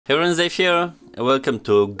Hey everyone, Dave here, and welcome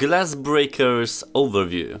to Glassbreakers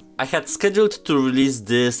overview. I had scheduled to release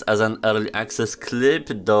this as an early access clip,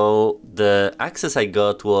 though the access I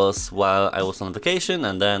got was while I was on vacation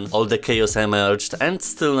and then all the chaos emerged and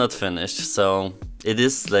still not finished, so it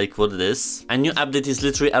is like what it is. A new update is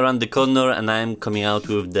literally around the corner and I'm coming out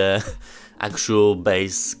with the actual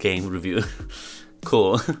base game review.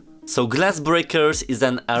 Cool. So Glassbreakers is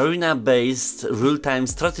an arena-based real-time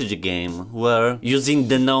strategy game where, using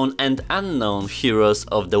the known and unknown heroes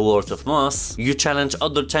of the world of Moss, you challenge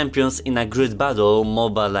other champions in a grid battle,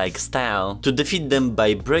 MOBA-like style, to defeat them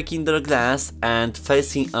by breaking their glass and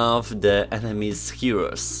facing off the enemy's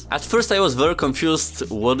heroes. At first I was very confused,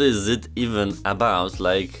 what is it even about?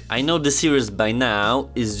 Like, I know the series by now,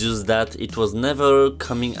 it's just that it was never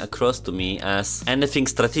coming across to me as anything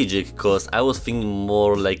strategic, cause I was thinking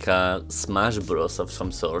more like a Smash Bros of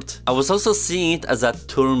some sort. I was also seeing it as a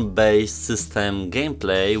turn-based system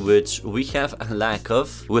gameplay, which we have a lack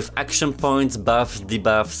of, with action points, buffs,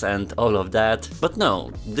 debuffs and all of that. But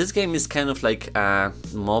no, this game is kind of like a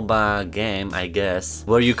MOBA game, I guess,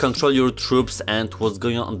 where you control your troops and what's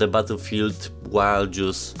going on the battlefield while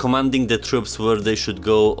just commanding the troops where they should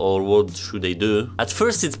go or what should they do. At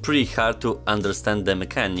first it's pretty hard to understand the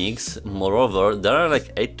mechanics, moreover there are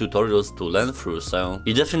like 8 tutorials to learn through, so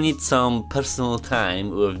you definitely need some personal time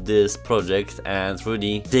with this project and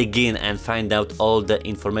really dig in and find out all the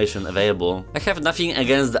information available. I have nothing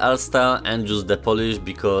against the art style and just the polish,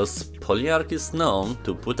 because Polyarch is known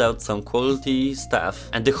to put out some quality stuff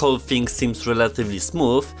and the whole thing seems relatively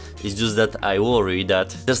smooth. It's just that I worry that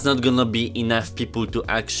there's not gonna be enough people to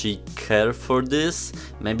actually care for this.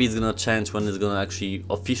 Maybe it's gonna change when it's gonna actually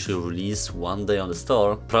officially release one day on the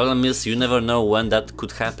store. Problem is, you never know when that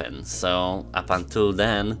could happen, so up until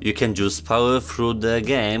then you can just power through the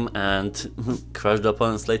game and crush the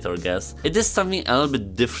opponents later, I guess. It is something a little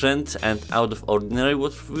bit different and out of ordinary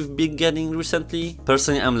what we've been getting recently.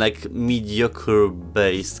 Personally, I'm like mediocre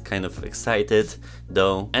based kind of excited,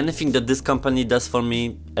 though anything that this company does for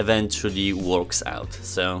me eventually works out.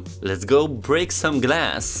 So let's go break some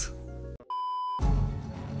glass.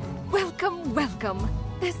 Welcome, welcome.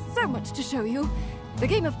 There's so much to show you. The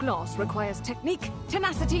game of glass requires technique,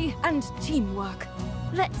 tenacity and teamwork.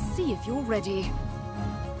 Let's see if you're ready.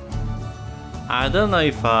 I don't know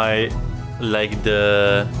if I like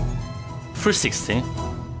the 360.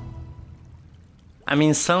 I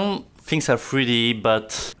mean, some things are 3D,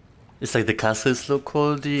 but it's like the castle is low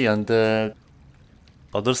quality and the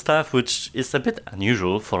other stuff, which is a bit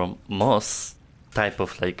unusual for a Moss type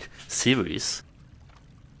of like series.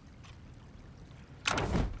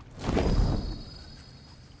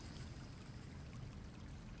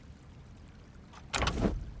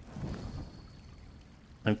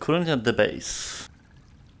 I'm currently at the base.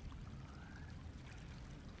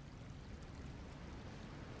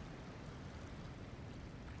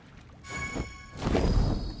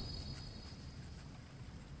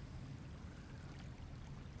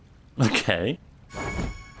 Okay.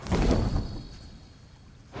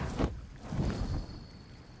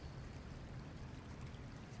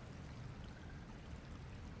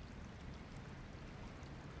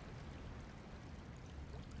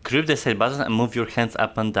 Grip the side button and move your hands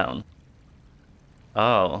up and down.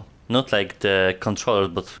 Oh, not like the controller,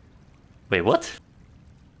 but... Wait, what?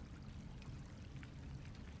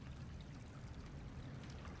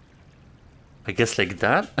 I guess like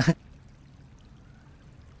that?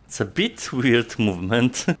 It's a bit weird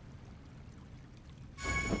movement.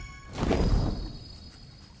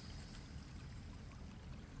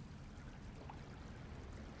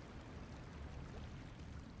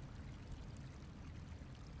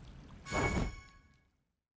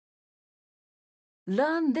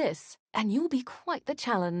 Learn this, and you'll be quite the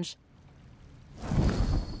challenge.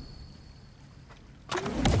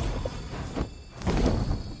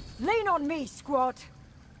 Lean on me, squad!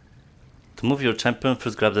 To move your champion,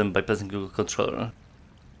 first grab them by pressing your controller.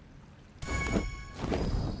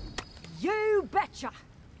 You betcha!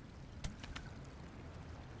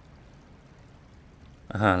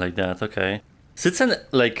 Like that, okay. So it's an,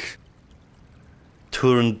 like,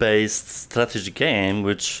 turn-based strategy game,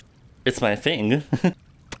 which it's my thing.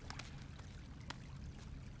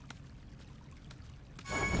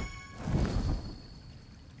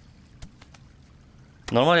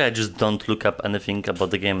 Normally I just don't look up anything about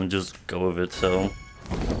the game and just go with it, so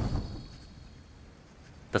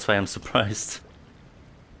that's why I'm surprised.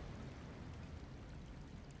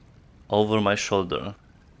 Over my shoulder.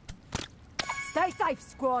 Stay safe,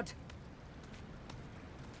 squad!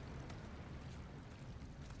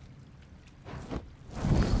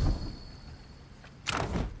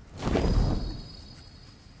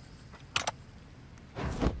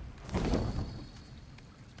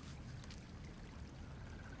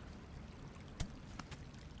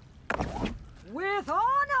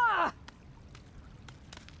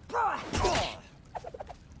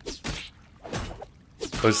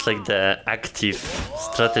 Or it's like the active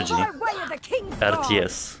strategy My way of the king's guard.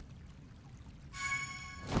 RTS.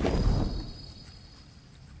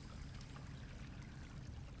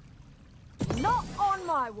 Not on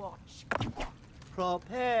my watch.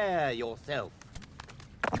 Prepare yourself.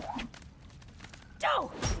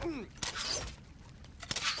 Go.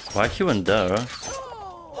 Why he went there?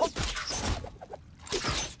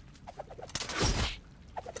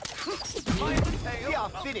 We are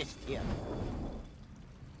finished here.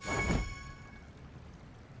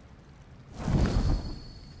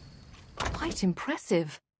 Quite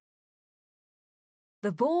impressive.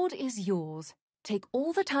 The board is yours. Take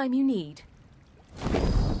all the time you need.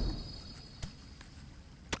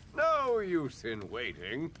 No use in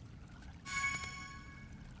waiting.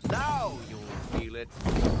 Now you'll feel it.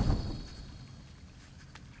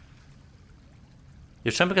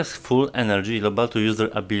 Your champion has full energy, you're about to use their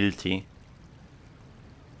ability.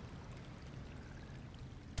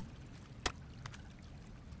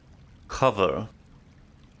 Cover.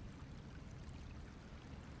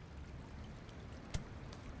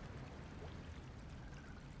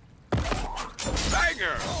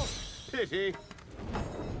 Banger! Pity.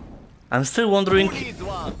 I'm still wondering, Who needs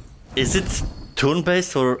one? is it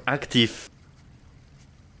turn-based or active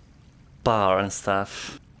bar and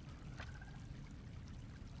stuff?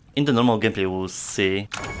 In the normal gameplay we'll see,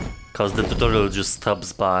 cause the tutorial just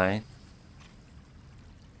stops by.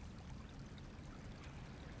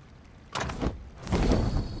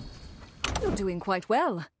 You're doing quite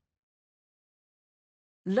well.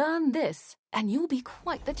 Learn this, and you'll be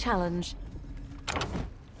quite the challenge.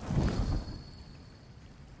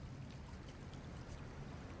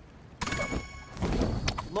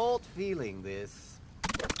 Not feeling this.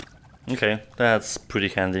 Okay, that's pretty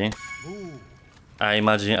handy. Ooh. I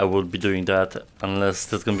imagine I would be doing that unless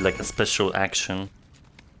there's gonna be like a special action.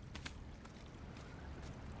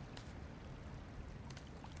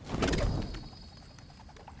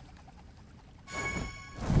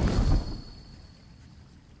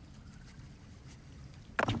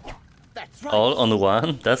 That's right. All on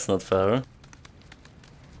one? That's not fair.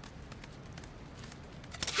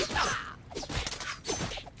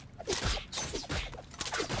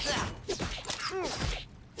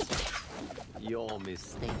 Your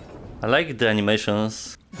mistake. I like the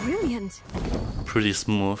animations, Brilliant. pretty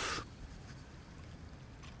smooth.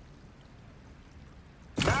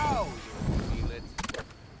 Now you'll feel it.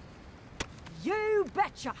 You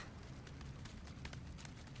betcha.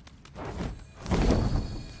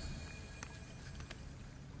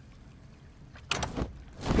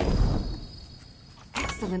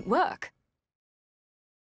 Excellent work.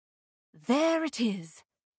 There it is.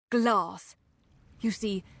 Glass. You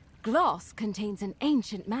see, glass contains an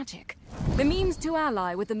ancient magic. The means to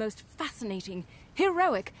ally with the most fascinating,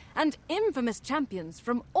 heroic, and infamous champions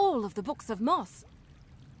from all of the books of Moss.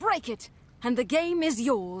 Break it, and the game is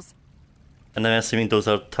yours. And I'm assuming those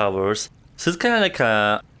are towers. So it's kind of like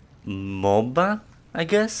a MOBA, I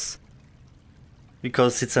guess?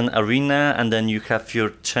 Because it's an arena and then you have your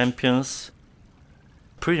champions.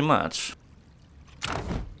 Pretty much.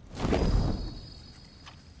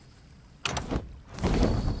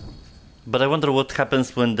 But I wonder what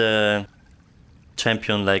happens when the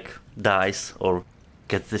champion like dies or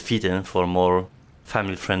gets defeated, for more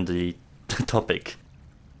family-friendly topic.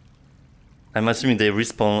 I'm assuming they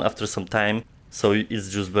respawn after some time, so it's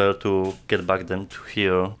just better to get back them to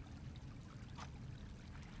here.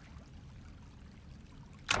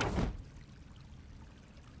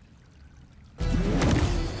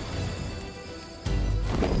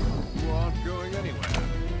 You aren't going anywhere.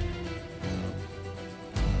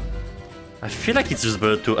 I feel like it's just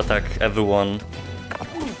better to attack everyone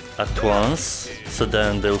at once, so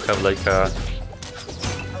then they'll have like a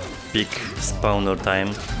big spawner time.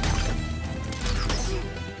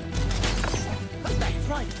 That's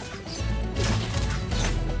right.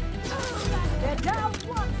 They're down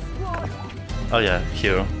one, squad. Oh yeah,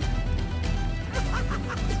 here.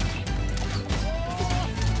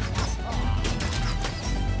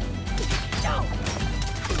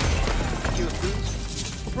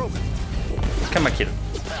 Come back here.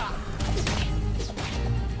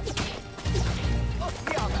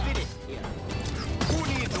 We are finished here.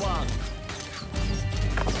 Who needs one?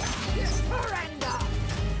 Surrender.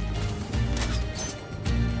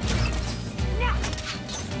 Now.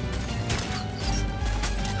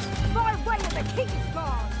 My way of the king's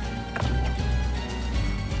guard.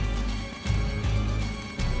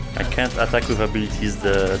 I can't attack with abilities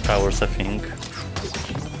the towers, I think.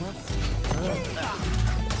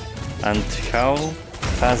 And how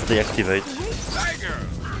fast they activate. Banger!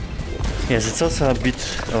 Yes, it's also a bit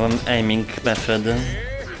of an aiming method.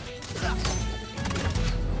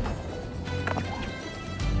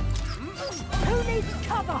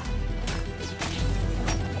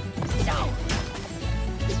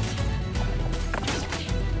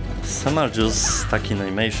 some are just stuck in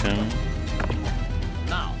animation.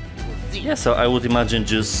 Now you will see. Yeah, so I would imagine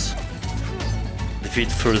just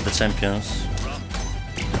defeat first the champions.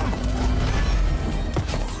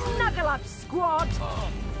 Snuggle up, squad!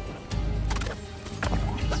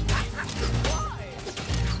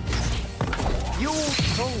 You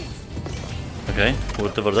chose. Okay,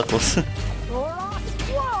 whatever that was. For our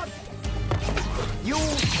squad! You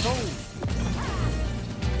chose.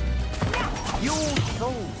 You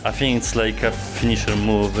chose. I think it's like a finisher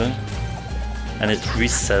move, and it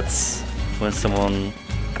resets when someone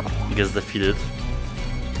gets defeated.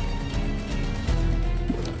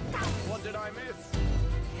 What did I miss?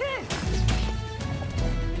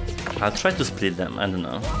 I'll try to split them, I don't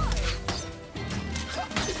know.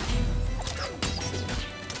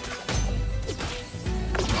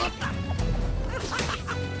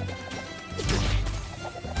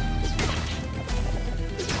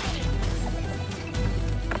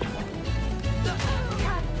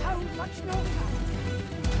 Can't hold much longer.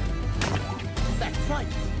 That's right.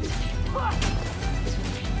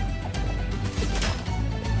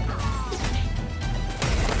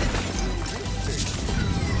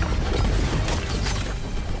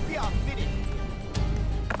 We are finished.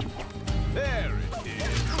 There it is.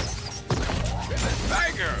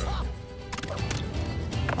 Tiger!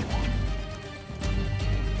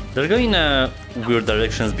 They're going in weird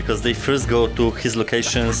directions because they first go to his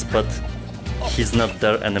locations, but he's not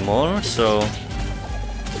there anymore, so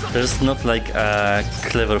there's not like a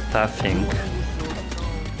clever pathing.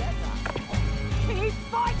 Keep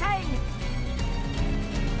fighting!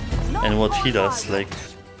 And what he does, like,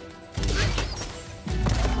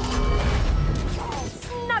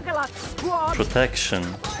 Snuggle up, squad! protection.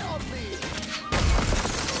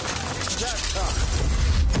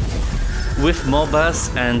 With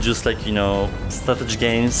MOBAs and just like, you know, strategy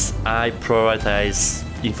games, I prioritize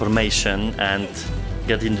information and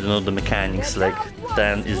getting to know the mechanics, like,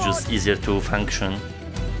 then it's just easier to function.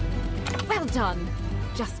 Well done.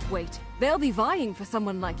 Just wait. They'll be vying for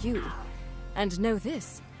someone like you. And know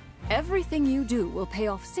this. Everything you do will pay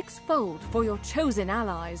off sixfold for your chosen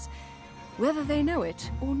allies, whether they know it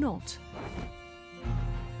or not.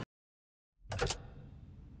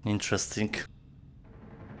 Interesting.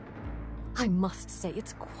 I must say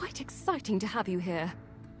it's quite exciting to have you here.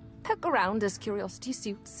 Poke around as curiosity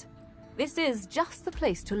suits. This is just the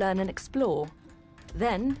place to learn and explore.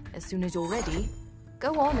 Then, as soon as you're ready,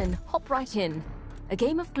 go on and hop right in. A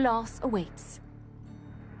game of glass awaits.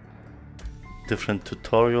 Different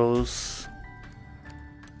tutorials.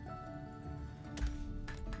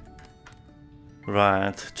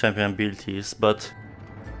 Right, champion abilities, but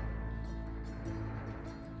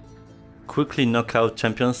quickly knock out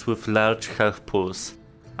champions with large health pools.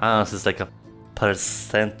 Ah, this is like a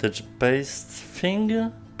percentage based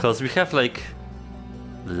thing? Cause we have like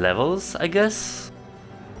levels, I guess?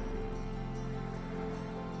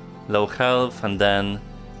 Low health and then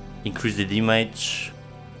increase the damage.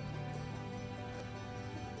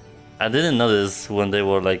 I didn't notice when they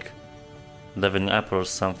were like leveling up or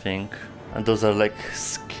something. And those are like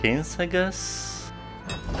skins, I guess?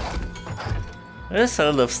 There's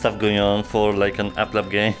a lot of stuff going on for like an up-lap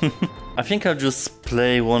game. I think I'll just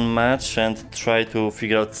play one match and try to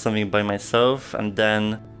figure out something by myself, and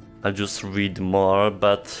then I'll just read more,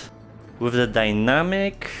 but with the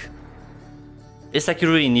dynamic, it's like you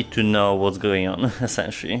really need to know what's going on,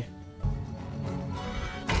 essentially.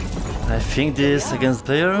 I think this against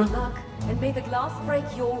player? Good luck, and may the glass break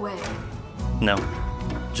your way. No,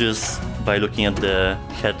 just by looking at the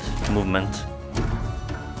head movement.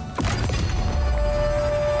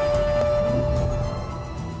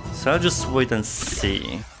 So I'll just wait and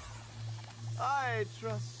see. I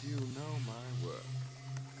trust you know my work.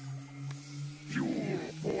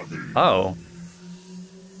 Oh,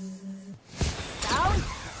 Down,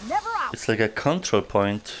 never out! it's like a control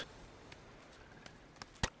point.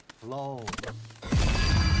 Flow.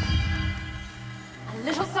 A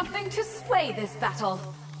little something to sway this battle.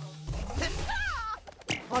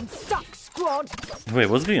 I'm stuck, squad! Wait,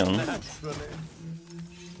 what's going on?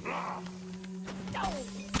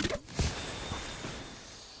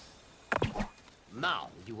 Now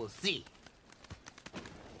you will see.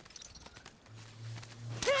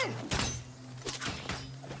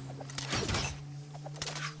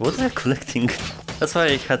 What are you collecting? That's why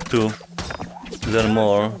I had to learn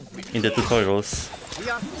more in the tutorials. We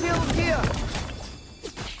are still here.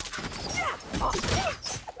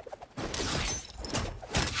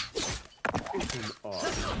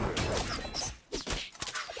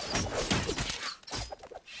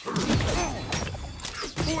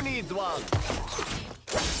 Who needs one?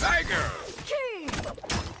 Tiger! Key!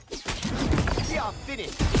 are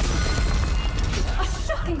finished. A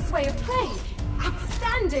shocking sway of play.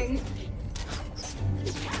 Outstanding.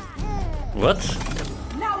 What?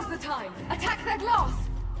 Now's the time. Attack their glass.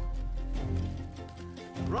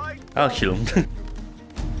 Right. I'll heal him.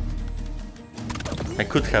 I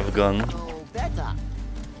could have gone. Oh, better.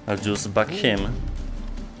 I'll just back him.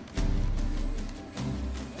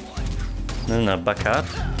 No, back up.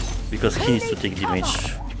 Because he needs to take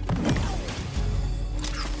damage.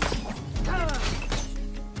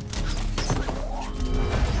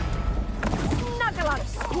 Snuggle up,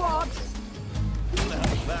 squad.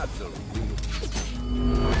 That's a real.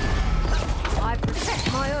 I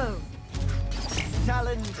protect my own.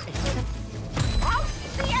 Challenge accepted. Out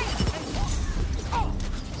the eight.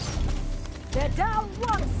 They're down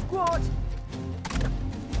one, squad.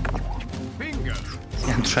 Bingo.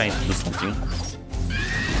 I'm trying to do something.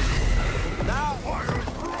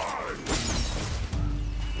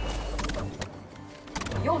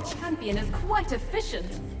 Your champion is quite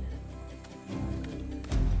efficient.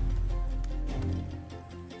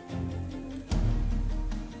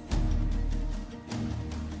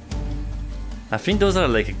 I think those are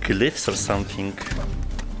like glyphs or something.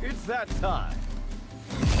 It's that time.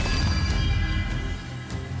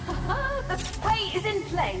 The sway is in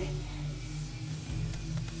play.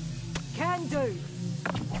 Can do.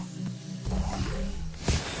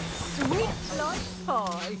 Sweet like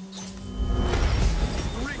pie.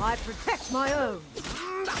 I protect my own.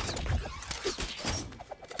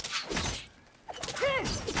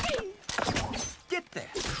 Get there.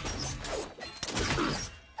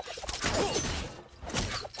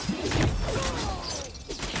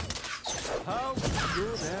 How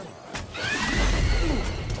good am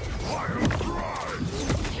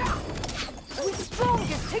We're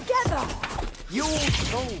strongest together. You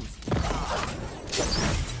chose.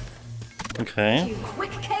 Okay. Few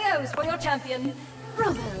quick KOs for your champion.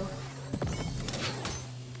 Bravo.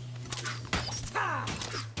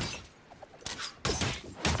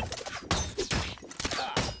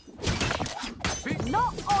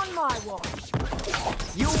 Not on my watch.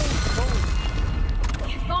 You chose. The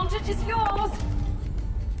advantage is yours.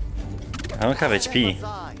 I don't have HP.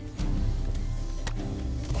 Aside.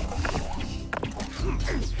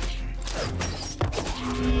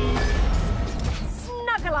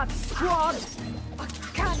 Snuggle up, squad. I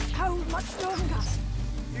can't hold much longer.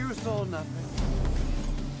 You saw nothing.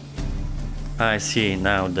 I see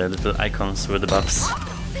now the little icons with the buffs.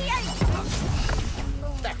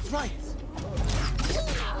 That's right.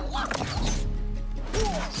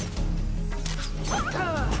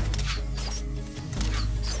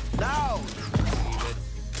 Now.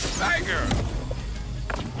 Tiger.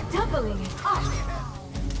 Doubling it up.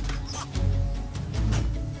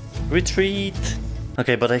 Retreat!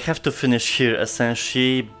 Okay, but I have to finish here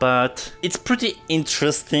essentially, but it's pretty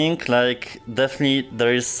interesting, like definitely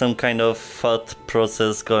there is some kind of thought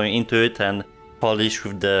process going into it and polish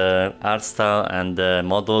with the art style and the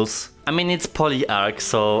models. I mean, it's poly arc,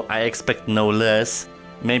 so I expect no less.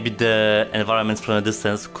 Maybe the environments from a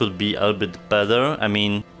distance could be a little bit better. I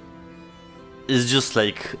mean, it's just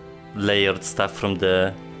like layered stuff from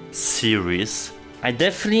the series. I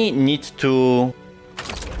definitely need to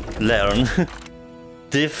learn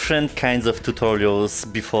different kinds of tutorials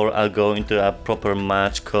before I'll go into a proper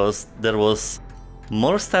match, cause there was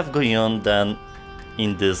more stuff going on than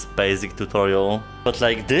in this basic tutorial. But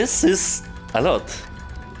like this is a lot.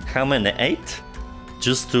 How many? 8?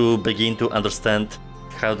 Just to begin to understand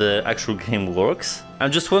how the actual game works.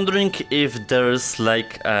 I'm just wondering if there's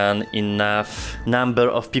like an enough number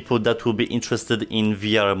of people that will be interested in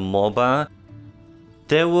VR MOBA.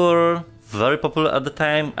 They were very popular at the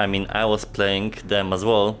time. I mean, I was playing them as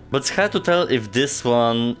well. But it's hard to tell if this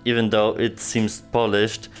one, even though it seems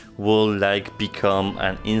polished, will like become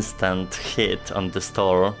an instant hit on the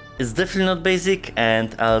store. It's definitely not basic,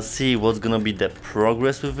 and I'll see what's gonna be the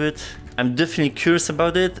progress with it. I'm definitely curious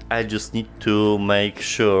about it. I just need to make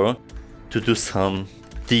sure to do some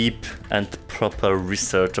deep and proper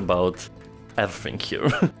research about everything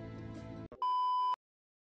here.